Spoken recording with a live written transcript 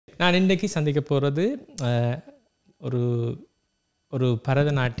நான் இன்றைக்கு சந்திக்க போகிறது ஒரு ஒரு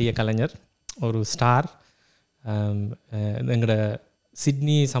பரதநாட்டிய கலைஞர், ஒரு ஸ்டார், எங்களோட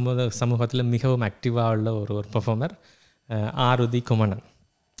சிட்னி சமூகத்தில் மிகவும் ஆக்டிவாக உள்ள ஒரு பெர்ஃபார்மர், ஆருதி குமணன்.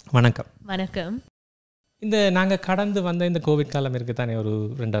 வணக்கம். வணக்கம். இந்த நாங்கள் கடந்து வந்த இந்த கோவிட் காலம் இருக்குது தானே, ஒரு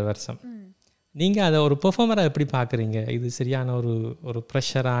 2.5 வருஷம். நீங்கள் அதை ஒரு பெர்ஃபார்மராக எப்படி பார்க்குறீங்க? இது சரியான ஒரு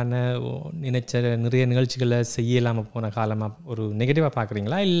ப்ரெஷரான, நினைச்ச நிறைய நிகழ்ச்சிகளை செய்யலாமல் போன காலமாக ஒரு நெகட்டிவாக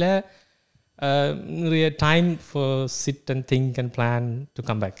பார்க்குறீங்களா, இல்லை நிறைய time for sit and think and plan to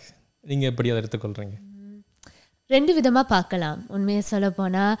come back? நீங்கள் எப்படி அதை எடுத்துக்கொள்கிறீங்க? 2 விதமாக பார்க்கலாம். உண்மையை சொல்ல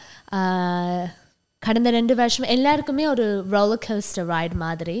போனால் கடந்த 2 வருஷம் எல்லாருக்குமே ஒரு ரோலர் கோஸ்டர் ரைட்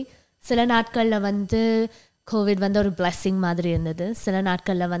மாதிரி. சில நாட்களில் கோவிட் ஒரு பிளெஸ்ஸிங் மாதிரி இருந்தது, சில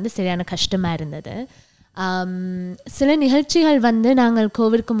நாட்களில் சரியான கஷ்டமாக இருந்தது. சில நிகழ்ச்சிகள் நாங்கள்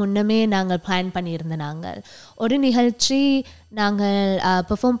கோவிட்க்கு முன்னமே நாங்கள் பிளான் பண்ணியிருந்தோம். ஒரு நிகழ்ச்சி நாங்கள்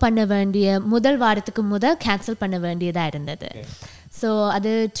பெர்ஃபார்ம் பண்ண வேண்டிய முதல் வாரத்துக்கு கேன்சல் பண்ண வேண்டியதாக இருந்தது. ஸோ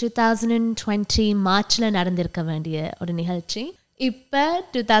அது 2020 மார்ச்சில் நடந்திருக்க வேண்டிய ஒரு நிகழ்ச்சி. இப்போ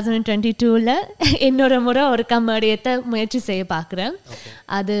 2022 இன்னொரு முறை ஒரு கம்மடியத்தை முயற்சி செய்ய பார்க்குறேன்.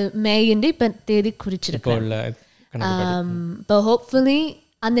 அது மேயிண்டு இப்போ தேதி குறிச்சிருக்கோம். இப்போ ஹோப்ஃபுல்லி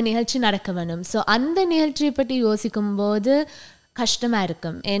அந்த நிகழ்ச்சி நடக்க வேணும். ஸோ அந்த நிகழ்ச்சியை பற்றி யோசிக்கும்போது கஷ்டமாக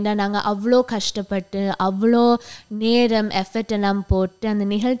இருக்கும். ஏன்னா நாங்கள் அவ்வளோ கஷ்டப்பட்டு அவ்வளோ நேரம் எஃபர்ட் எல்லாம் போட்டு அந்த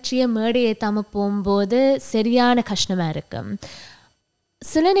நிகழ்ச்சியை மேடை ஏற்றாமல் போகும்போது சரியான கஷ்டமாக இருக்கும்.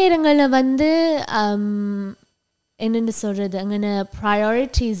 சில நேரங்களில் என்னென்னு சொல்கிறது, அங்கே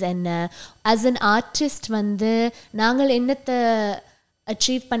ப்ரையாரிட்டிஸ் என்ன, ஆஸ் அன் ஆர்டிஸ்ட் நாங்கள் என்னத்தை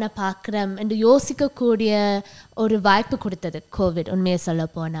அச்சீவ் பண்ண பார்க்குறோம் என்று யோசிக்கக்கூடிய ஒரு வாய்ப்பு கொடுத்தது கோவிட், உண்மையை சொல்ல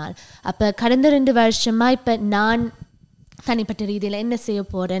போனால். அப்போ கடந்த 2 வருஷமாக இப்போ நான் தனிப்பட்ட ரீதியில் என்ன செய்ய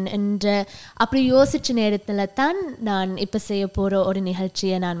போகிறேன் என்ற அப்படி யோசித்த நேரத்தில் தான் நான் இப்போ செய்ய போகிற ஒரு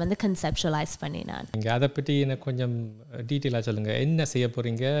நிகழ்ச்சியை நான் கன்செப்சுவலைஸ் பண்ணினேன். நீங்கள் அதை பற்றி எனக்கு கொஞ்சம் டீட்டெயிலாக சொல்லுங்கள். என்ன செய்ய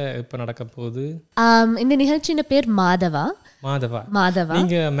போகிறீங்க, இப்போ நடக்க போகுது? இந்த நிகழ்ச்சியின் பேர் மாதவா. மாதவா.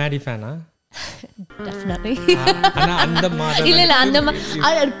 நீங்கள் மேடி ஃபேனா? Definitely. இல்ல அந்த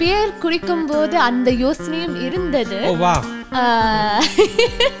பேர் குறிக்கும் போது அந்த யோசனையும் இருந்தது.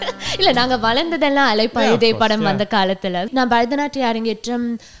 இல்ல, நாங்க வளர்ந்ததெல்லாம் அலைப்பாயுதே படம் வந்த காலத்துல. நான் பரதநாட்டிய அரங்கேற்றம்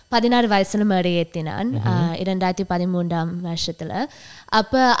 16 வயசுல மேடை ஏற்றினான் 2013ஆம் வருஷத்துல.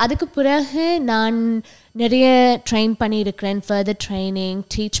 அப்போ அதுக்கு பிறகு நான் நிறைய ட்ரெயின் பண்ணியிருக்கிறேன், ஃபர்தர் ட்ரைனிங்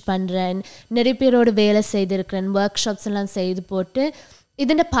டீச் பண்ணுறேன், நிறைய பேரோட வேலை செய்திருக்கிறேன், ஒர்க் ஷாப்ஸ் எல்லாம் செய்து போட்டு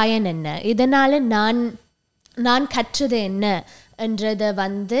இதன் பயன் என்ன, இதனால் நான் கற்றது என்ன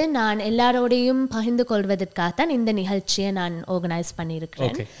என்றதை நான் எல்லாரோடையும் பகிர்ந்து கொள்வதற்காகத்தான் இந்த நிகழ்ச்சியை நான் ஆர்கனைஸ்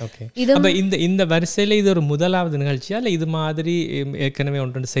பண்ணியிருக்கிறேன். இந்த வரிசையில் இது ஒரு முதலாவது நிகழ்ச்சியா, இல்லை இது மாதிரி ஏற்கனவே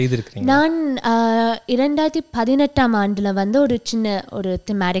ஒன்று செய்திருக்கிறீங்க? நான் 2018ஆம் ஆண்டில் ஒரு சின்ன ஒரு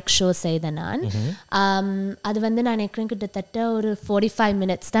திமேட்டிக் ஷோ செய்தேன் நான். அது நான் நினைக்கிறேன் கிட்டத்தட்ட ஒரு 45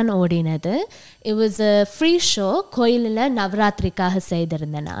 மினிட்ஸ் தான் ஓடினது. It was a free show. கோயிலில் நவராத்திரிக்காக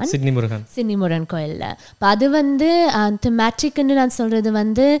செய்திருந்தேன் நான், சிட்னி முருகன் கோயிலில். இப்போ அது திமேட்டிக்னு நான் சொல்கிறது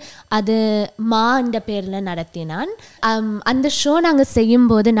அது என்ற பேரில் நடத்தினான். அந்த ஷோ நாங்கள்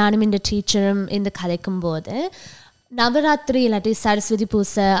செய்யும்போது, நானும் இந்த டீச்சரும் இந்த கதைக்கும் போது, நவராத்திரி இல்லாட்டி சரஸ்வதி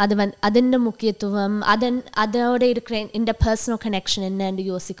பூசை அதன் முக்கியத்துவம், அதோட இருக்கிற இந்த பர்சனல் கனெக்ஷன் என்னன்னு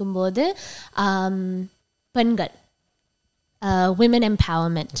யோசிக்கும்போது பெண்கள், women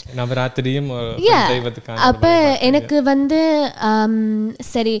empowerment, நவராத்திரியும் அப்போ எனக்கு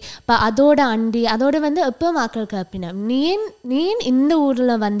சரி, இப்போ அதோட எப்போ மக்கள் கேட்பினா, நீ இந்த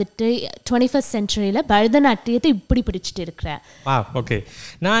ஊரில் 21st சென்ச்சுரியில் பரதநாட்டியத்தை இப்படி பிடிச்சிட்டு இருக்கிற. ஓகே,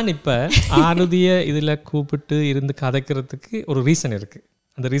 நான் இப்போ ஆருதியை இதில் கூப்பிட்டு இருந்து கதைக்கிறதுக்கு ஒரு ரீசன் இருக்குது.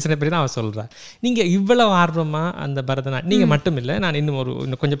 அந்த ரீசனை பற்றி தான் அவன் சொல்கிறா. நீங்கள் இவ்வளவு ஆர்வமாக அந்த பரதநாட்டியம், நீங்கள் மட்டும் இல்லை, நான்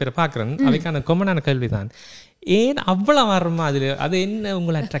இன்னும் கொஞ்சம் பேரை பார்க்குறேன், அவைக்கான கொமனான கேள்வி தான், ஏன் அவ்வளோ ஆர்வமாக அதில், அது என்ன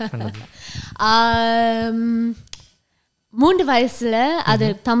உங்களை அட்ராக்ட் பண்ணது? 3 வயசில் அது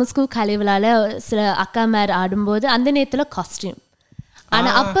தமிழ் ஸ்கூல் கலை விழாவில் சில அக்கா மேர் ஆடும்போது அந்த நேரத்தில் காஸ்டியூம்.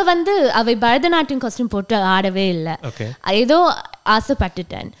 ஆனால் அப்போ அவை பரதநாட்டியம் காஸ்டியூம் போட்டு ஆடவே இல்லை. ஏதோ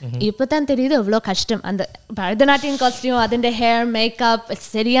ஆசைப்பட்டுட்டேன். இப்போ தான் தெரியுது எவ்வளோ கஷ்டம் அந்த பரதநாட்டியம் காஸ்டியூம், அதோட ஹேர் மேக்கப்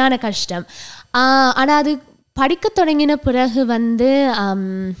சரியான கஷ்டம். ஆனால் அது படிக்க தொடங்கின பிறகு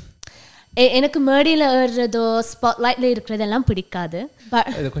எனக்கு மேடையில் ஏறுறதோ ஸ்பாட்லைட்டில் இருக்கிறதெல்லாம் பிடிக்காது.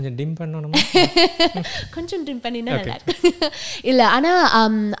 கொஞ்சம் டிம் பண்ணணும், கொஞ்சம் டிம் பண்ணினா நல்லா இருக்கு. இல்லை, ஆனால்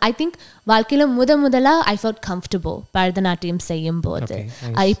ஐ திங்க் வாழ்க்கையில் முதலாக ஐ ஃபெல்ட் கம்ஃபர்டபுள் பரதநாட்டியம் செய்யும் போது.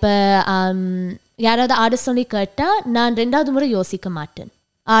 இப்போ யாராவது ஆட சொல்லி கேட்டால் நான் 2வது முறை யோசிக்க மாட்டேன்,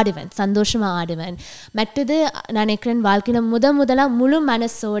 ஆடுவேன், சந்தோஷமாக ஆடுவேன். மற்றது நான் நினைக்கிறேன் வாழ்க்கையில் முதலாக முழு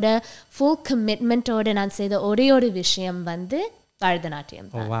மனசோட ஃபுல் கமிட்மெண்ட்டோடு நான் செய்த ஒரே ஒரு விஷயம் பரதநாட்டியம்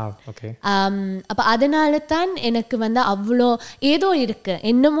ஓ வாவ் ஓகே அப்போ அதனால தான் எனக்கு வந்து அவ்வளோ ஏதோ இருக்கு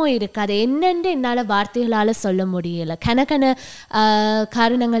என்னமோ இருக்கு அது என்னன்னு என்னால் வார்த்தைகளால் சொல்ல முடியல கணக்கான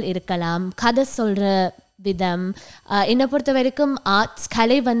காரணங்கள் இருக்கலாம் கதை சொல்கிற விதம் என்னை பொறுத்த வரைக்கும் ஆர்ட்ஸ்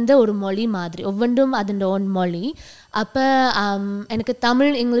கலை வந்து ஒரு மொழி மாதிரி ஒவ்வொன்றும் அதன் ஓன் மொழி அப்போ எனக்கு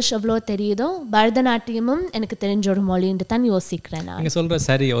தமிழ் இங்கிலீஷ் எவ்வளோ தெரியுதோ பரதநாட்டியமும் எனக்கு தெரிஞ்ச ஒரு மொழின்னு தான் யோசிக்கிறேன் நான் நீங்கள் சொல்கிற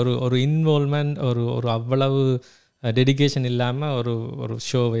சரி ஒரு இன்வால்மெண்ட் ஒரு அவ்வளவு டெடிகேஷன் இல்லாமல் ஒரு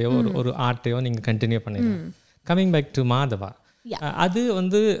ஷோவையோ ஒரு ஆர்ட்டையோ நீங்கள் கண்டினியூ பண்ணிடலாம் கம்மிங் பேக் டு மாதவா அது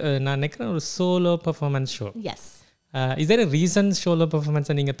வந்து நான் நினைக்கிறேன் ஒரு solo performance show S is there a reason solo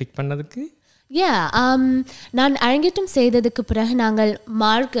பர்ஃபார்மன்ஸை நீங்கள் பிக் பண்ணதுக்கு நான் அரங்கேற்றம் செய்ததுக்கு பிறகு நாங்கள்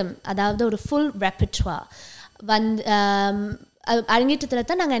மார்க்கம் அதாவது ஒரு ஃபுல் ரெப்பர்ட்வார் வந்து அரங்கேற்றத்தில்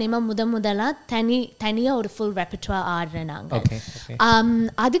தான் நாங்கள் இனிமேல் முதலாக தனியாக ஒரு ஃபுல் ரெப்பர்ட்வார் ஆடுறேன் நாங்கள்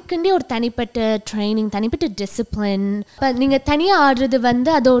அதுக்குண்டே ஒரு தனிப்பட்ட ட்ரைனிங் தனிப்பட்ட டிசிப்ளின் இப்போ நீங்கள் தனியாக ஆடுறது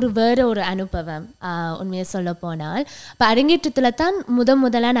வந்து அது வேறு ஒரு அனுபவம் உண்மையை சொல்ல போனால் இப்போ அரங்கேற்றத்தில் தான்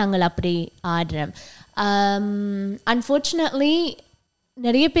முதலாக நாங்கள் அப்படி ஆடுறோம் அன்ஃபார்ச்சுனேட்லி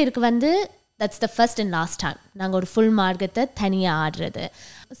நிறைய பேருக்கு வந்து that's the first and last time நாங்கள் ஒரு ஃபுல் மார்க்கத்தை தனியாக ஆடுறது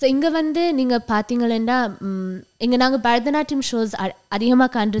ஸோ இங்கே வந்து நீங்கள் பார்த்தீங்கன்னா இங்கே நாங்கள் பரதநாட்டியம் ஷோஸ் அதிகமாக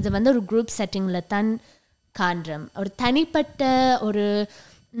காண்றது வந்து ஒரு குரூப் செட்டிங்கில் தான் காண்றோம் ஒரு தனிப்பட்ட ஒரு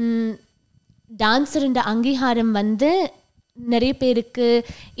டான்ஸருன்ற அங்கீகாரம் வந்து நிறைய பேருக்கு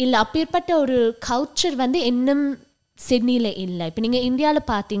இல்லை அப்பேற்பட்ட ஒரு கல்ச்சர் வந்து இன்னும் சிட்னியில் இல்லை இப்போ நீங்கள் இந்தியாவில்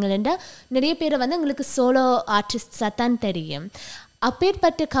பார்த்தீங்கன்னா நிறைய பேரை வந்து உங்களுக்கு சோலோ ஆர்டிஸ்டாக தான் தெரியும்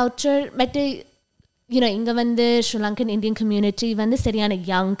அப்பேற்பட்ட கல்ச்சர் மற்ற இங்கே வந்து ஸ்ரீலங்கன் இந்தியன் கம்யூனிட்டி வந்து சரியான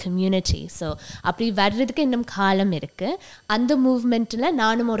யங் கம்யூனிட்டி ஸோ அப்படி வர்றதுக்கு இன்னும் காலம் இருக்குது அந்த மூவ்மெண்ட்டில்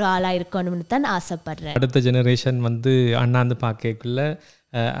நானும் ஒரு ஆளாக இருக்கணும்னு தான் ஆசைப்படுறேன் அடுத்த ஜெனரேஷன் வந்து அண்ணாந்து பார்க்கக்குள்ள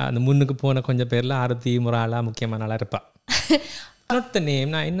அந்த முன்னுக்கு போன கொஞ்சம் பேரில் ஆரத்தி முறாலா முக்கியமான ஆளாக இருப்பா not the name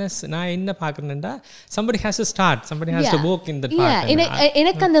நான் என்ன பார்க்குறேன்னா somebody has to start somebody has to walk in that path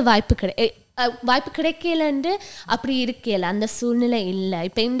எனக்கு அந்த வாய்ப்பு கிடைக்கலன்று அப்படி இருக்கல அந்த சூழ்நிலை இல்லை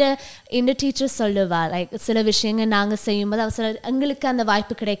இப்போ இந்த டீச்சர் சொல்லுவா லைக் சில விஷயங்கள் நாங்கள் செய்யும்போது எங்களுக்கு அந்த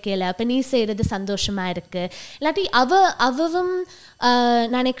வாய்ப்பு கிடைக்கல அப்போ நீ செய்கிறது சந்தோஷமாக இருக்குது இல்லாட்டி அவவும்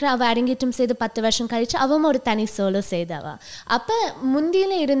நினைக்கிறேன் அவள் அரங்கேற்றம் செய்து 10 வருஷம் கழிச்சு அவன் ஒரு தனி சோலோ செய்தவா அப்போ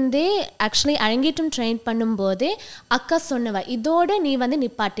முந்தியில இருந்தே ஆக்சுவலி அரங்கேற்றம் ட்ரெயின் பண்ணும்போதே அக்கா சொன்னவா இதோட நீ வந்து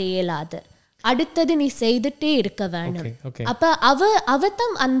நிப்பாட்ட இயலாது அடுத்தது நீ செய்துட்டே இருக்க வேணும் அப்ப அவ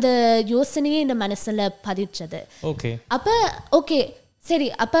தான் அந்த யோசனையே இந்த மனசுல பதிச்சது அப்ப ஓகே சரி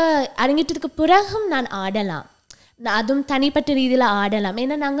அப்ப அரங்கேற்றத்துக்கு பிறகும் நான் ஆடலாம் அதுவும் தனிப்பட்ட ரீதியில் ஆடலாம்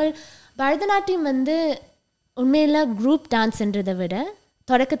ஏன்னா நாங்கள் பரதநாட்டியம் வந்து உண்மையில குரூப் டான்ஸ்ன்றதை விட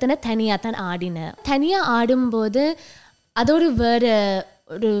தொடக்கத்தில் தனியாக தான் ஆடினேன் தனியாக ஆடும்போது அது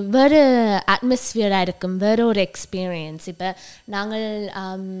வேறு அட்மாஸ்பியராக இருக்கும் வேறு ஒரு எக்ஸ்பீரியன்ஸ் இப்போ நாங்கள்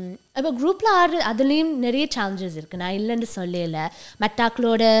இப்போ குரூப்பில் ஆடுற அதுலேயும் நிறைய சேலஞ்சஸ் இருக்குது நான் இல்லைன்னு சொல்லலை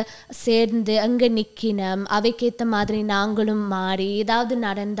மட்டாக்களோட சேர்ந்து அங்கே நிற்கணும் அவைக்கேற்ற மாதிரி நாங்களும் மாறி ஏதாவது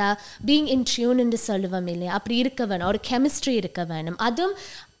நடந்தால் பீயிங் இன் டியூன்னு சொல்லுவோம் இல்லையா அப்படி இருக்க வேணும் ஒரு கெமிஸ்ட்ரி இருக்க வேணும் அதுவும்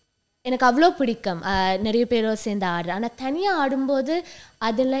எனக்கு அவ்வளோ பிடிக்கும் நிறைய பேரோ சேர்ந்து ஆடுறேன் ஆனால் தனியாக ஆடும்போது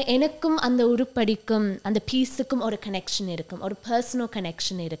அதில் எனக்கும் அந்த உருப்படிக்கும் அந்த பீஸுக்கும் ஒரு கனெக்ஷன் இருக்கும் ஒரு பர்சனல்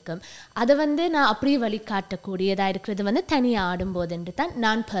கனெக்ஷன் இருக்கும் அதை வந்து நான் அப்படியே வழிகாட்டக்கூடியதாக இருக்கிறது வந்து தனியாக ஆடும்போதுன்று தான்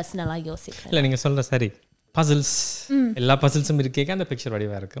நான் பர்சனலாக யோசிக்கிறேன் இல்லை நீங்கள் சொல்கிற சரி பசில்ஸ் எல்லா பசில்ஸும் இருக்கே அந்த பிக்சர்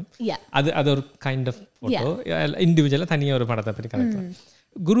வடிவாக இருக்கும் அது ஒரு கைண்ட் ஆஃப் ஃபோட்டோ இண்டிவிஜுவலாக தனியாக ஒரு படத்தை பற்றி கலக்கலாம்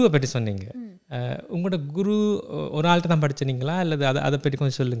குருவை பற்றி சொன்னீங்க உங்களோட குரு ஒரு ஆள்கிட்ட தான் படிச்சினீங்களா அல்லது அதை பற்றி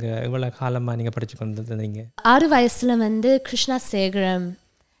கொஞ்சம் சொல்லுங்கள் எவ்வளோ காலமாக நீங்கள் படித்து கொண்டு வந்தீங்க 6 வயசில் வந்து கிருஷ்ணா சேகரம்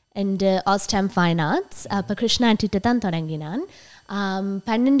அண்ட் ஆஸ்டாம் ஃபைன் ஆர்ட்ஸ் அப்போ கிருஷ்ணா ஆண்டிகிட்ட தான் தொடங்கினான்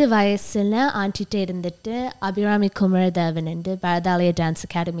 12 வயசில் ஆண்டிகிட்ட இருந்துட்டு அபிராமி குமரதேவன் என்று பரதாலய டான்ஸ்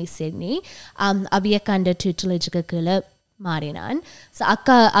அகாடமி சிட்னி அபியக்காண்ட டியூட்டலேஜுக்கு கீழே மாறினான் ஸோ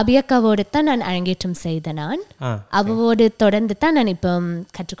அபியக்காவோடு தான் நான் அரங்கேற்றம் செய்தேன் நான் அவோடு தொடர்ந்து தான் நான் இப்போ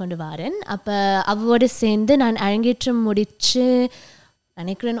கற்றுக்கொண்டு வரேன் அப்போ அவோடு சேர்ந்து நான் அரங்கேற்றம் முடித்து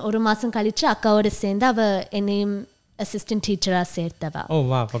நினைக்கிறேன் 1 மாதம் கழித்து அக்காவோடு சேர்ந்து அவள் என்னையும் அசிஸ்டன்ட் டீச்சராக சேர்த்தவா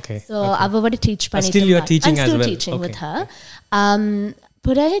ஸோ அவோடு டீச் பண்ணிட்டு வித் ஹர்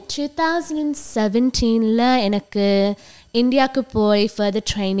பிறகு 2017 எனக்கு இந்தியாவுக்கு போய் ஃபர்தர்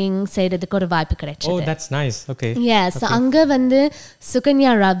ட்ரைனிங் செய்கிறதுக்கு ஒரு வாய்ப்பு கிடைச்சது அங்கே வந்து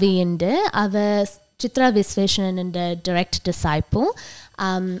சுகன்யா ரவி என்று அவ சித்ரா விஸ்வேஸ்வரன் என்ற டைரக்ட் டிசைப்பிள்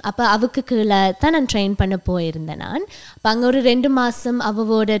அப்போ அவருக்கு கீழே தான் நான் ட்ரெயின் பண்ண போயிருந்தேன் நான் அப்போ அங்கே ஒரு 2 மாதம்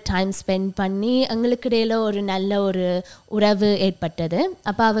அவவோட டைம் ஸ்பெண்ட் பண்ணி எங்களுக்கு இடையில ஒரு நல்ல ஒரு உறவு ஏற்பட்டது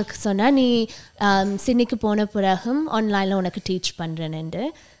அப்போ அவருக்கு சொன்னால் நீ சிட்னிக்கு போன பிறகும் ஆன்லைனில் உனக்கு டீச் பண்ணுறேன்னு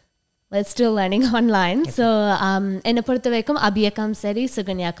we're still learning online. So என்னை பொறுத்த வரைக்கும் அபியக்கம் சரி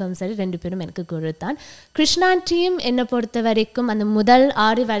சுகன்யாக்கம் சரி 2 பேரும் எனக்கு குரு தான். கிருஷ்ணாண்டியும் என்னை பொறுத்த வரைக்கும் அந்த முதல்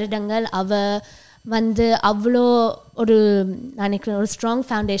 6 வருடங்கள் அவ வந்து அவ்வளோ ஒரு நினைக்கிறேன் ஒரு ஸ்ட்ராங்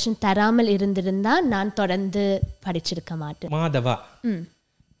ஃபவுண்டேஷன் தராமல் இருந்திருந்தா நான் தொடர்ந்து படிச்சிருக்க மாட்டேன். மாதவா,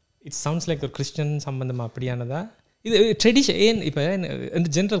 இட் சவுண்ட்ஸ் லைக் ஒரு கிறிஸ்டியன் சம்பந்தமா அப்படியானதா? இது ட்ரெடிஷன் ஏன் இப்போ இந்த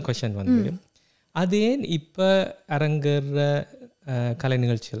ஜென்ரல் கொஷன் வந்து அது ஏன் இப்போ அரங்கேற கலை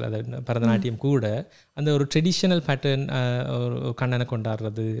நிகழ்ச்சிகள் அதாவது பரதநாட்டியம் கூட அந்த ஒரு ட்ரெடிஷ்னல் பேட்டர்ன் ஒரு கண்ணனை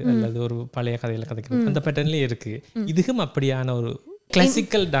கொண்டாடுறது அல்லது ஒரு பழைய கதையில் கதைக்கிறது அந்த பேட்டர்ன்லேயே இருக்குது. இதுவும் அப்படியான ஒரு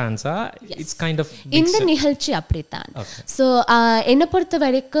கிளாசிக்கல் டான்ஸா? இட்ஸ் கைண்ட் ஆஃப் இந்த நிகழ்ச்சி அப்படித்தான். ஸோ என்னை பொறுத்த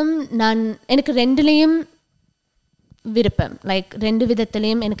வரைக்கும் எனக்கு ரெண்டுலேயும் விருப்பம், லைக் 2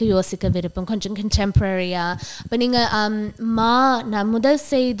 விதத்துலேயும் எனக்கு யோசிக்க விருப்பம், கொஞ்சம் கண்டெம்பரரியாக. இப்போ நீங்கள் நான் முதல்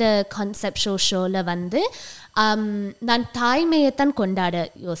செய்த கான்செப்ட் ஷோவில் வந்து நான் தாய்மையைத்தான் கொண்டாட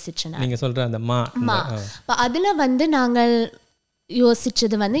யோசிச்சேன். நீங்கள் சொல்கிற அந்த மா இப்போ அதில் வந்து நாங்கள்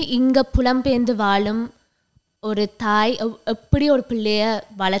யோசித்தது வந்து இங்கே புலம்பெயர்ந்து வாழும் ஒரு தாய் எப்படி ஒரு பிள்ளைய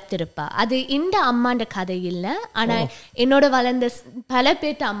வளர்த்திருப்பா. அது இந்த அம்மாண்ட கதை இல்லை, ஆனால் என்னோட வளர்ந்த பல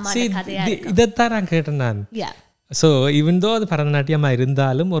பேர்ட்ட அம்மாண்ட கதையாக. இதைத்தான் நான் கேட்டேன் நான். ஸோ ஈவன் தோ அது பரதநாட்டியமாக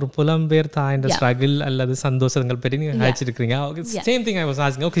இருந்தாலும் ஒரு புலம்பெயர் தாயின் ஸ்ட்ரகிள் அல்லது சந்தோஷங்கள் பற்றி நீங்கள் அழைச்சிருக்கீங்க. Same thing I was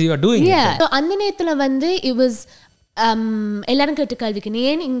asking. Okay, you are doing it. அந்த நேரத்தில் வந்து இட் வாஸ் எல்லாரும் கேட்டு கேள்விக்கு, நீ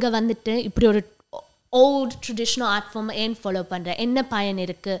ஏன் இங்கே வந்துட்டு இப்படி ஒரு ஓல்ட் ட்ரெடிஷ்னல் ஆர்ட் ஃபார்ம் ஏன் ஃபாலோ பண்ணுற, என்ன பயன்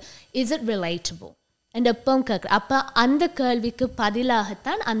இருக்குது, இஸ் இட் ரிலேட்டபிள் அண்ட் எப்பவும் கேட்குறேன். அப்போ அந்த கேள்விக்கு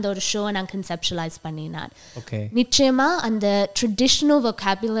பதிலாகத்தான் அந்த ஒரு ஷோவை நான் கன்செப்ஷுவலைஸ் பண்ணினான். நிச்சயமாக அந்த ட்ரெடிஷ்னல்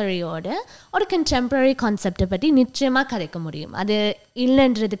வொக்காபுலரியோட ஒரு கண்டெம்பரரி கான்செப்டை பற்றி நிச்சயமாக கதைக்க முடியும். அது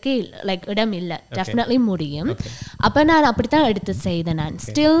இல்லைன்றதுக்கு லைக் இடம் இல்லை, டெஃபினெட்லி முடியும். அப்போ நான் அப்படித்தான் எடுத்து செய்தேன். நான்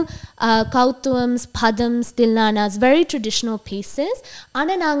ஸ்டில் கௌத்துவம்ஸ், பதம்ஸ், தில்லானாஸ், வெரி ட்ரெடிஷ்னல் பீசஸ்.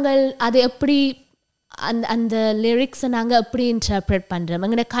 ஆனால் நாங்கள் அதை எப்படி அந்த லிரிக்ஸை நாங்கள் எப்படி இன்டர்ப்ரெட் பண்ணுறோம்,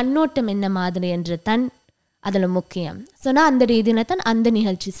 எங்களோட கண்ணோட்டம் என்ன மாதிரி என்று தான் அதில் முக்கியம். ஸோ நான் அந்த ரீதியில் தான் அந்த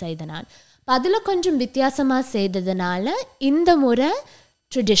நிகழ்ச்சி செய்தேன். நான் அதில் கொஞ்சம் வித்தியாசமாக செய்ததுனால இந்த முறை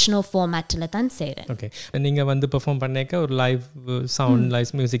ட்ரெடிஷ்னல் ஃபார்மேட்டில் தான் செய்கிறேன். ஓகே, நீங்கள் வந்து பெர்ஃபார்ம் பண்ணிக்க ஒரு லைவ் சவுண்ட்,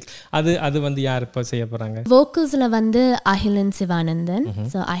 லைவ் மியூசிக், அது வந்து யார் இப்போ செய்ய போகிறாங்க? வோக்கல்ஸில் வந்து அகிலன் சிவானந்தன்.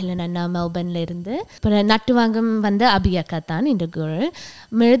 ஸோ அகிலன் அண்ணா மெல்பர்ன்ல இருந்து. அப்புறம் நட்டுவாங்கம் வந்து அபியக்கா தான் இந்த குரு.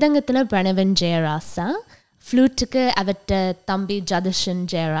 மிருதங்கத்தில் பிரணவன் ஜெயராசா, ஃப்ளூட்டுக்கு அவர்கிட்ட தம்பி ஜதர்ஷன்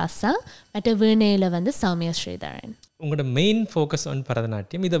ஜெயராசா, மற்ற வீணையில் வந்து சௌமியா ஸ்ரீதரன். உங்களோட மெயின் ஃபோக்கஸ் ஆன்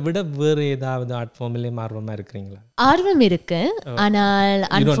பரதநாட்டியம். இதை விட வேறு ஏதாவது ஆர்ட் ஃபார்ம்லேயும் ஆர்வமாக இருக்கிறீங்களா? ஆர்வம் இருக்கு, ஆனால்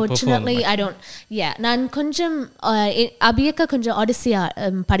அன்ஃபார்ச்சுனேட்லி ஐ டோன்ட். நான் கொஞ்சம் அபியக்கா கொஞ்சம் ஒடிசியா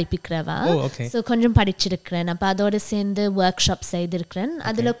படிப்பிக்கிறவா. ஸோ கொஞ்சம் படிச்சிருக்கிறேன். அப்போ அதோடு சேர்ந்து ஒர்க் ஷாப் செய்திருக்கிறேன்.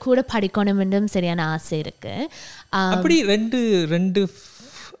 அதில் கூட படிக்கணும் என்றும் சரியான ஆசை இருக்கு. அப்படி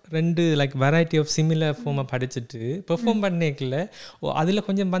ரெண்டு லைக் வெரைட்டி ஆஃப் சிமிலர் ஃபார்மை படிச்சுட்டு பெர்ஃபார்ம் பண்ணிக்கல அதில்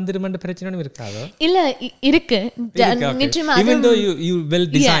கொஞ்சம் வந்துடுமென்ற பிரச்சனையும் இருக்காதோ? இல்லை, இருக்கு நிச்சயமா. even though you will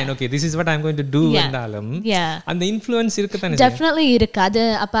design, okay, this is what I'm going to do என்றாலும் அந்த இன்ஃப்ளூயன்ஸ் இருக்குதானே? டெஃபினெட்லி இருக்கு. அது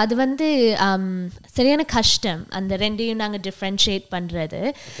அப்போ அது வந்து சரியான கஷ்டம் அந்த ரெண்டையும் நாங்கள் டிஃப்ரென்ஷியேட் பண்ணுறது.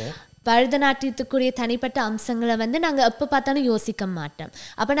 பரதநாட்டியத்துக்குரிய தனிப்பட்ட அம்சங்களை வந்து நாங்கள் எப்போ பார்த்தாலும் யோசிக்க மாட்டோம்.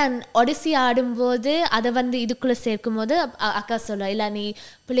 அப்போ நான் ஒடிசி ஆடும்போது அதை வந்து இதுக்குள்ளே சேர்க்கும் போது அக்கா சொல்ல, இல்லை நீ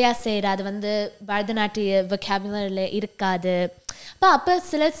பிள்ளையா செய்கிற, அது வந்து பரதநாட்டிய வொக்காபுலரியில் இருக்காது. அப்போ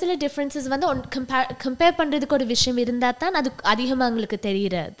சில டிஃப்ரென்சஸ் வந்து கம்பேர் பண்ணுறதுக்கு ஒரு விஷயம் இருந்தால் தான் அது அதிகமாக எங்களுக்கு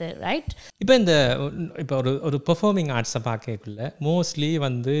தெரிகிறது, ரைட்? இப்போ ஒரு பெர்ஃபார்மிங் ஆர்ட்ஸை பார்க்கக்குள்ள மோஸ்ட்லி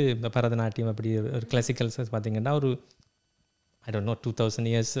வந்து இந்த பரதநாட்டியம் அப்படி ஒரு கிளாசிக்கல்ஸ் பார்த்தீங்கன்னா ஒரு ஐ டோன்ட் நோ 2000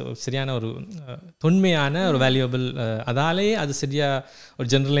 இயர்ஸ் சரியான ஒரு தொன்மையான ஒரு வேல்யூபிள், அதாலே அது சரியாக ஒரு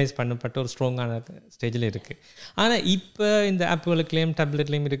ஜென்ரலைஸ் பண்ணப்பட்ட ஒரு ஸ்ட்ராங்கான ஸ்டேஜில் இருக்குது. ஆனால் இப்போ இந்த ஆப்புகளுக்குலேயும்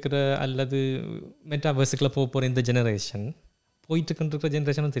டேப்லெட்லேயும் இருக்கிற அல்லது மெட்டாவர்ஸுக்குள்ளே போகிற இந்த ஜெனரேஷன் போயிட்டு கொண்டிருக்கிற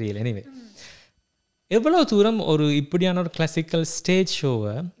ஜென்ரேஷனும் தெரியல. எனிவே, எவ்வளோ தூரம் ஒரு இப்படியான ஒரு கிளாசிக்கல் ஸ்டேஜ்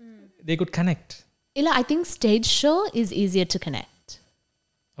ஷோவை they could connect? இல்லை, I think stage show is easier to connect.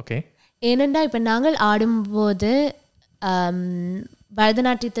 Okay, ஏனெண்டா இப்போ நாங்கள் ஆடும்போது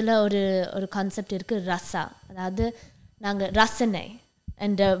பரதநாட்டியத்தில் ஒரு கான்செப்ட் இருக்குது, ரசா. அதாவது நாங்கள் ரசனை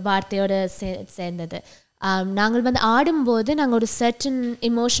என்ற வார்த்தையோடு சேர்ந்தது. நாங்கள் வந்து ஆடும்போது நாங்கள் ஒரு சர்டன்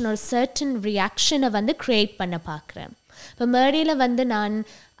எமோஷன், ஒரு சர்டன் ரியாக்ஷனை வந்து க்ரியேட் பண்ண பார்க்குறேன். இப்போ மேடையில் வந்து நான்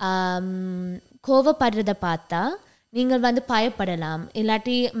கோவப்படுறதை பார்த்தா நீங்கள் வந்து பயப்படலாம்,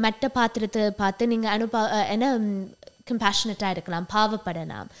 இல்லாட்டி மற்ற பாத்திரத்தை பார்த்து நீங்கள் என்ன கம்பேஷனட்டாக இருக்கலாம்,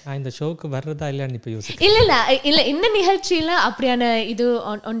 பாவப்படலாம். இந்த ஷோக்கு வர்றதா இல்லைன்னு இப்போ யோசிக்க இல்லை இந்த நிகழ்ச்சியில் அப்படியான இது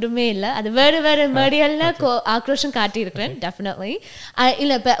ஒன்றுமே இல்லை. அது வேறு மேடைகளில் ஆக்ரோஷம் காட்டியிருக்கிறேன் டெஃபினெட்லி.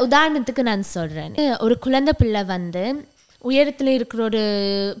 இல்லை, இப்போ உதாரணத்துக்கு நான் சொல்கிறேன், ஒரு குழந்தை பிள்ளை வந்து உயரத்தில் இருக்கிற ஒரு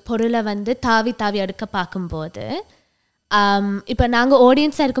பொருளை வந்து தாவி தாவி எடுக்க பார்க்கும்போது இப்போ நாங்கள்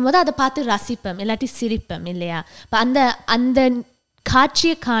ஆடியன்ஸாக இருக்கும்போது அதை பார்த்து ரசிப்போம், இல்லாட்டி சிரிப்போம் இல்லையா? இப்போ அந்த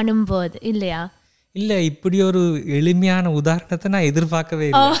காட்சியை காணும்போது இல்லையா? இல்லை, இப்படி ஒரு எளிமையான உதாரணத்தை நான் எதிர்பார்க்கவே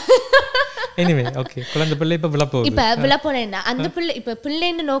இல்லை. எனிவே ஓகே, குழந்தை பிள்ளை இப்போ விழப்போறேன்னா அந்த பிள்ளை இப்போ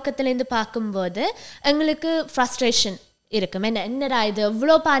பிள்ளைன்னு நோக்கத்துலேருந்து பார்க்கும்போது எங்களுக்கு ஃப்ரஸ்ட்ரேஷன் இருக்கும். என்னடா இது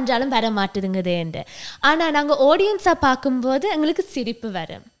எவ்வளோ பாஞ்சாலும் வர மாட்டுதுங்குதுன்ட்டு. ஆனால் நாங்கள் ஆடியன்ஸாக பார்க்கும்போது எங்களுக்கு சிரிப்பு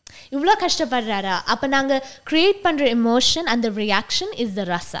வரும். இவ்வளோ கஷ்டப்படுறாரா, அப்போ நாங்கள் க்ரியேட் பண்ணுற எமோஷன், அந்த ரியாக்ஷன் இஸ் த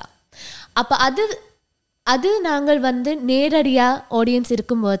ரசா. அப்போ அது நாங்கள் வந்து நேரடியாக ஆடியன்ஸ்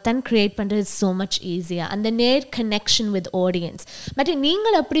இருக்கும்போது தான் க்ரியேட் பண்ணுறது ஸோ மச் ஈஸியாக, அந்த நேர் கனெக்ஷன் வித் ஆடியன்ஸ். பட்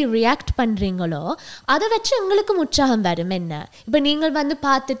நீங்கள் எப்படி ரியாக்ட் பண்ணுறீங்களோ அதை வச்சு எங்களுக்கும் உற்சாகம் வரும். என்ன இப்போ நீங்கள் வந்து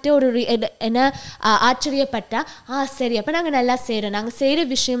பார்த்துட்டு ஒரு என்ன ஆச்சரியப்பட்டால் சரி அப்போ நாங்கள் நல்லா செய்கிறோம், நாங்கள் செய்கிற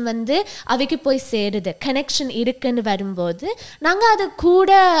விஷயம் வந்து அவைக்கு போய் சேருது, கனெக்ஷன் இருக்குன்னு வரும்போது நாங்கள் அதை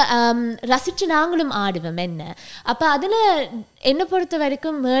கூட ரசித்து நாங்களும் ஆடுவோம். என்ன அப்போ அதில் என்னை பொறுத்த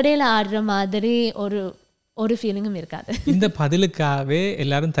வரைக்கும் மேடையில் ஆடுற மாதிரி ஒரு ஃபீலிங்கும் இருக்காது. இந்த பதிலுக்காகவே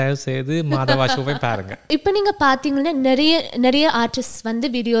எல்லாரும் தயவு செய்து மாதவா ஷோவை பாருங்க. இப்போ நீங்கள் பார்த்தீங்கன்னா நிறைய ஆர்டிஸ்ட் வந்து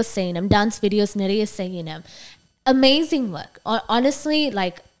வீடியோஸ் செய்யணும், டான்ஸ் வீடியோஸ் நிறைய செய்யணும். Amazing work honestly.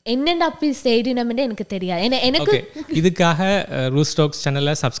 லைக் என்னென்ன அப்படி செய்யணும்னு எனக்கு தெரியாது. ஏன்னா எனக்கு இதுக்காக ரூஸ்டாக்ஸ்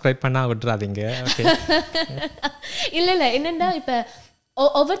சேனலை சப்ஸ்கிரைப் பண்ண விட்டுறாதீங்க. இல்லை என்னென்னா இப்போ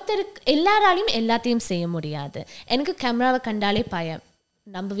ஒவ்வொருத்தருக்கு எல்லாராலையும் எல்லாத்தையும் செய்ய முடியாது. எனக்கு கேமராவை கண்டாலே பயம்,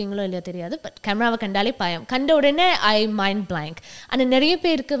 நம்புவீங்களோ இல்லையோ தெரியாது, பட் கேமராவை கண்டாலே பயம். கண்ட உடனே ஐ மைண்ட் பிளாங்க். ஆனால் நிறைய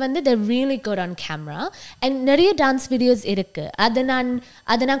பேருக்கு வந்து த really good on camera and நிறைய டான்ஸ் வீடியோஸ் இருக்குது.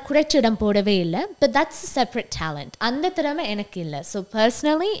 அதை நான் குறைச்சிடம் போடவே இல்லை. But that's separate talent. அந்த திறமை எனக்கு இல்லை. ஸோ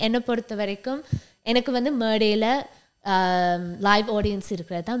பர்சனலி என்னை பொறுத்த வரைக்கும் எனக்கு வந்து மேடையில் லைவ் ஆடியன்ஸ்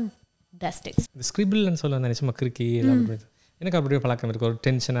இருக்கிறது தான் பெஸ்ட். ஸ்கிரிபிள்னு சொல்ல நினச்சி கிறுக்கி எனக்கு அப்படியே பழக்கம் இருக்குது. ஒரு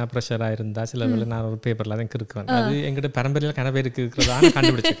டென்ஷனாக ப்ரெஷராக இருந்தால் சில வேலை நான் ஒரு பேப்பரில் தான் கிறுக்குவேன். அது எங்கிட்ட பரம்பரையில் கன பேருக்கு இருக்கிறதா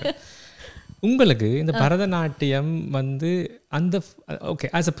கண்டுபிடிச்சிருக்கேன். உங்களுக்கு இந்த பரதநாட்டியம் வந்து அந்த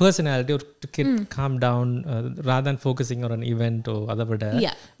ஓகே ஆஸ் அ பர்சனாலிட்டி ஒரு get calm down rather than focusing on ஈவெண்ட்டோ அதை விட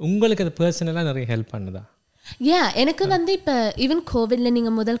உங்களுக்கு அது பர்சனலாக நிறைய ஹெல்ப் பண்ணுதா? எனக்கு வந்து இப்போ ஈவன் கோவிட்ல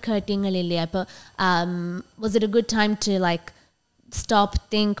நீங்கள் முதல் கேட்டீங்க இல்லையா, இப்போ was it a good time to like stop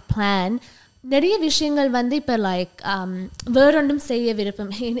think plan. நிறைய விஷயங்கள் வந்து இப்போ லைக் வேறொன்றும் செய்ய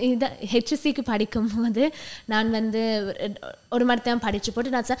விருப்பம். இதை ஹெச்எஸ்சிக்கு படிக்கும்போது நான் வந்து ஒரு மாதிரி தான் படித்து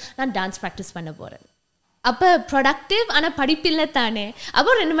போட்டு நான் டான்ஸ் ப்ராக்டிஸ் பண்ண போகிறேன். அப்போ ப்ரொடக்டிவ் ஆனால் படிப்பில்லை தானே.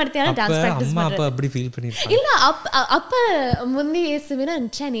 அப்போ 2 மணி நேரம் டான்ஸ் ப்ராக்டிஸ் பண்ணுறேன். இல்லை அப்போ முந்தி ஏசுவினா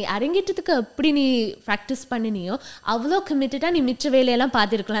நீ அரங்கேற்றத்துக்கு எப்படி நீ ப்ராக்டிஸ் பண்ணினியோ அவ்வளோ கமிட்டடாக நீ மிச்ச வேலையெல்லாம்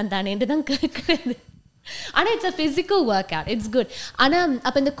பார்த்துருக்கலாம் தானேன்ட்டு தான் கேட்குறது. ஆனால் it's a physical work out, it's good. ஆனால்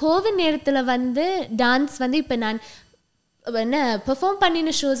அப்போ இந்த கோவிட் நேரத்தில் வந்து டான்ஸ் வந்து இப்போ நான் என்ன பெர்ஃபார்ம்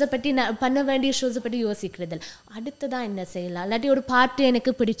பண்ணின ஷோஸை பற்றி நான் பண்ண வேண்டிய ஷோஸை பற்றி யோசிக்கிறது இல்லை. அடுத்ததான் என்ன செய்யலாம், இல்லாட்டி ஒரு பாட்டு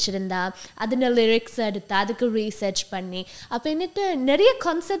எனக்கு பிடிச்சிருந்தா அதில் லிரிக்ஸ் எடுத்து அதுக்கு ரீசர்ச் பண்ணி அப்போ என்னட்டு நிறைய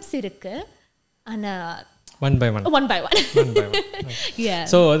கான்செப்ட்ஸ் இருக்குது. ஆனால் one by one.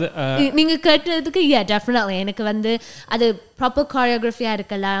 So நீங்க கேட்டதுக்கு டெஃபினெட்லி எனக்கு வந்து அது ப்ராப்பர் கோரியோகிராஃபியாக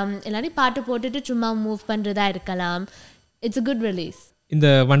இருக்கலாம், இல்லாட்டி பாட்டு போட்டுட்டு சும்மா மூவ் பண்ணுறதா இருக்கலாம். It's a good release. இந்த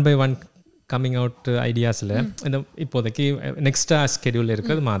 1 by 1 கம்மிங் அவுட் ஐடியாஸில் இந்த இப்போதைக்கு நெக்ஸ்ட்டாக ஸ்கெடியூல்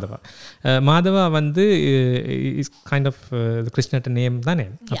இருக்கிறது மாதவா வந்து இஸ் கைண்ட் ஆஃப் கிருஷ்ணர்ட்ட நேம் தானே.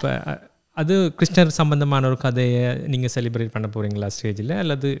 அப்போ அது கிருஷ்ணர் சம்பந்தமான ஒரு கதையை நீங்கள் செலிப்ரேட் பண்ண போகிறீங்களா ஸ்டேஜில்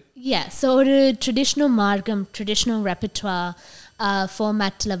அல்லது? ஸோ ஒரு ட்ரெடிஷ்னல் மார்க்கம், ட்ரெடிஷ்னல் ரெப்பர்ட்வார்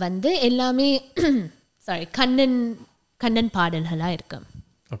ஃபார்மேட்டில் வந்து எல்லாமே சாரி கண்ணன் பாடல்களாக இருக்கும்.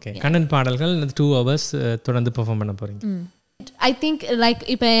 ஓகே, கண்ணன் பாடல்கள் 2 hours தொடர்ந்து பெர்ஃபார்ம் பண்ண போகிறீங்க. ஐ திங்க் லைக்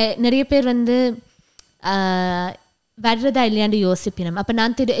இப்போ நிறைய பேர் வந்து வர்றதா இல்லையாண்டு யோசிப்பினோம். அப்போ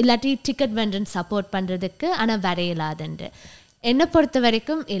நான் இல்லாட்டி டிக்கெட் வெண்டர் சப்போர்ட் பண்ணுறதுக்கு ஆனால் வரையலாதுண்டு. என்னை பொறுத்த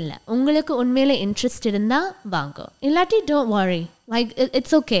வரைக்கும் இல்லை, உங்களுக்கு உண்மையில இன்ட்ரெஸ்ட் இருந்தால் வாங்க, இல்லாட்டி don't worry, like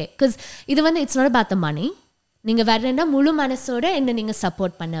it's okay. Because இது வந்து இட்ஸ் நாட் அபவுட் த மணி. நீங்கள் வர்றேன்னா முழு மனசோட என்ன நீங்கள்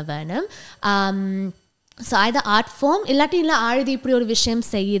சப்போர்ட் பண்ண வேணும். ஸோ அது ஆர்ட் ஃபார்ம் இல்லாட்டி இல்லை ஆழுதி இப்படி ஒரு விஷயம்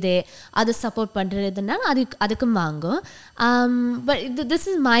செய்யுதே அதை சப்போர்ட் பண்ணுறதுனா அதுக்கும் வாங்கும். But this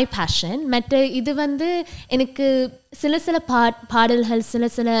is my passion. மற்ற இது வந்து எனக்கு சில பாடல்கள்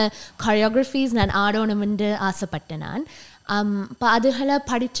சில கொரியோகிராஃபிஸ் நான் ஆடணுமென்று ஆசைப்பட்டேன். நான் இப்போ அதுகளை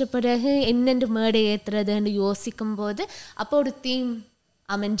படித்த பிறகு என்னென்று மேடை ஏற்றுறதுன்னு யோசிக்கும்போது அப்போ ஒரு தீம்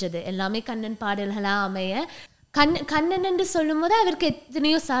அமைஞ்சது. எல்லாமே கண்ணன் பாடல்களாக அமைய கண்ணன் என்று சொல்லும் போது அவருக்கு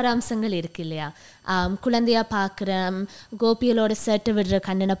எத்தனையோ சாராம்சங்கள் இருக்கு இல்லையா. குழந்தையாக பார்க்குறேன், கோபியலோட சேட்டை விடுற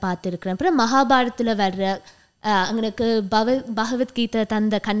கண்ணனை பார்த்துருக்குறேன். அப்புறம் மகாபாரத்தில் வர்ற எங்களுக்கு பகவத்கீதை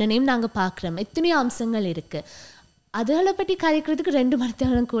தந்த கண்ணனையும் நாங்கள் பார்க்குறோம். எத்தனையோ அம்சங்கள் இருக்குது. அதுகளை பற்றி கதைக்கிறதுக்கு 2 மணி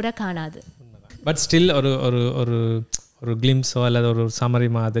கூட காணாது. பட் ஸ்டில் ஒரு ஒரு ஒரு ஒரு கிளிம்ஸோ அல்லது ஒரு சமரி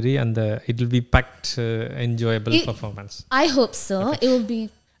மாதிரி அந்த it will be fact enjoyable performance. I hope so. It will be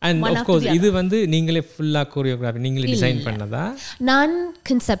and half course இது வந்து நீங்களே ஃபுல்லாக கோரியோகிராஃபி நீங்களே டிசைன் பண்ணதா? நான்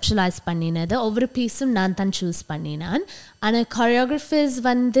கன்செப்சுவலைஸ் பண்ணினது, ஒவ்வொரு பீஸும் நான் தான் சூஸ் பண்ணினான். ஆனால் கொரியோகிராஃபர்ஸ்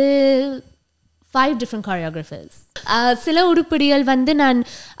வந்து 5 different choreographers. சில உருப்படிகள் வந்து நான்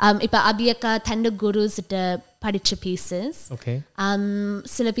இப்போ அபியக்கா தண்ட குருஸ்கிட்ட படித்த பீசஸ். ஓகே.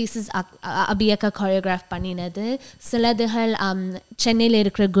 சில பீசஸ் அபியக்கா கொரியோகிராஃப் பண்ணினது, சிலதுகள் சென்னையில்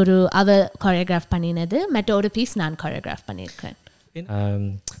இருக்கிற குரு அவ கொரியோகிராஃப் பண்ணினது, மற்ற ஒரு பீஸ் நான் கொரியோகிராஃப் பண்ணியிருக்கேன்.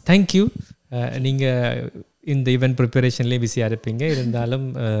 தேங்க்யூ. நீங்கள் இந்த ஈவெண்ட் ப்ரிப்பரேஷன்லேயே பிஸியாக இருப்பீங்க, இருந்தாலும்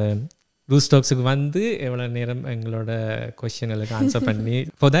ரூஸ் டாக்ஸுக்கு வந்து எவ்வளோ நேரம் எங்களோட கொஸ்டின்களுக்கு ஆன்சர் பண்ணி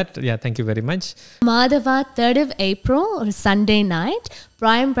for that thank you very much. Madhava 3rd of April ஒரு Sunday night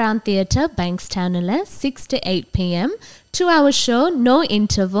Brian Brown Theatre Bankstownல 6 to 8 p.m. 2-hour show, no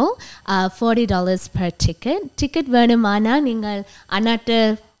interval, $40 per ticket. Ticket வேணுமானா நீங்கள் அண்ணாட்ட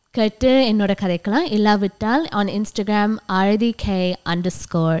கேட்டு என்னோட கதைக்கலாம், இல்லாவிட்டால் on Instagram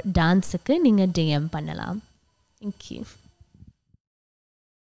aruthyk_dance நீங்கள் DM பண்ணலாம். Thank you.